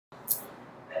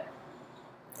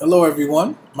Hello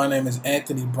everyone, my name is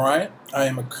Anthony Bryant. I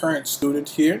am a current student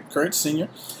here, current senior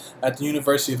at the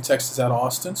University of Texas at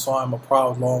Austin, so I'm a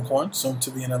proud Longhorn, soon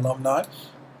to be an alumni.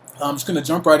 I'm just going to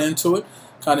jump right into it,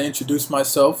 kind of introduce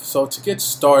myself. So to get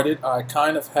started, I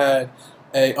kind of had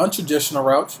a untraditional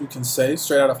route, you can say,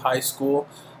 straight out of high school.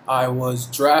 I was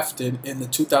drafted in the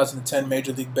 2010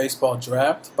 Major League Baseball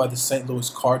draft by the St. Louis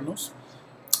Cardinals.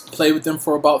 Played with them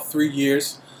for about 3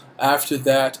 years. After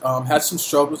that, had some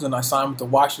struggles, and I signed with the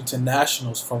Washington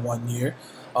Nationals for 1 year.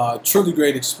 Truly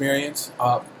great experience.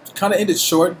 Kind of ended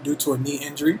short due to a knee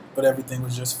injury, but everything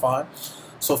was just fine.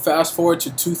 So fast forward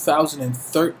to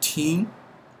 2013,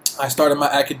 I started my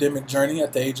academic journey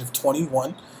at the age of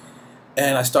 21,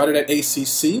 and I started at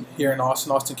ACC here in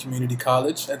Austin Community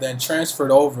College, and then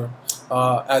transferred over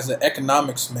as an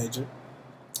economics major,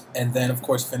 and then of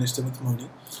course finished it with Moody.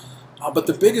 But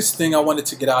the biggest thing I wanted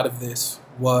to get out of this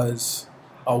was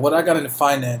what I got into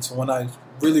finance. And when I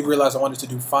really realized I wanted to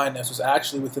do finance was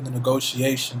actually within the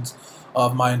negotiations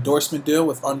of my endorsement deal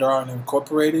with Under Armour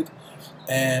Incorporated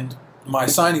and my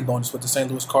signing bonus with the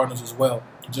St. Louis Cardinals as well.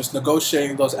 Just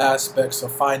negotiating those aspects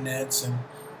of finance and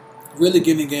really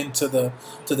getting into the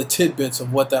tidbits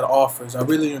of what that offers. I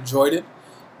really enjoyed it.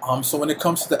 So when it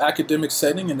comes to the academic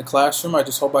setting in the classroom, I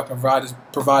just hope I can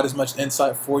provide as much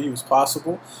insight for you as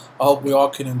possible. I hope we all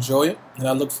can enjoy it, and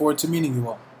I look forward to meeting you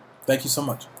all. Thank you so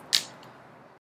much.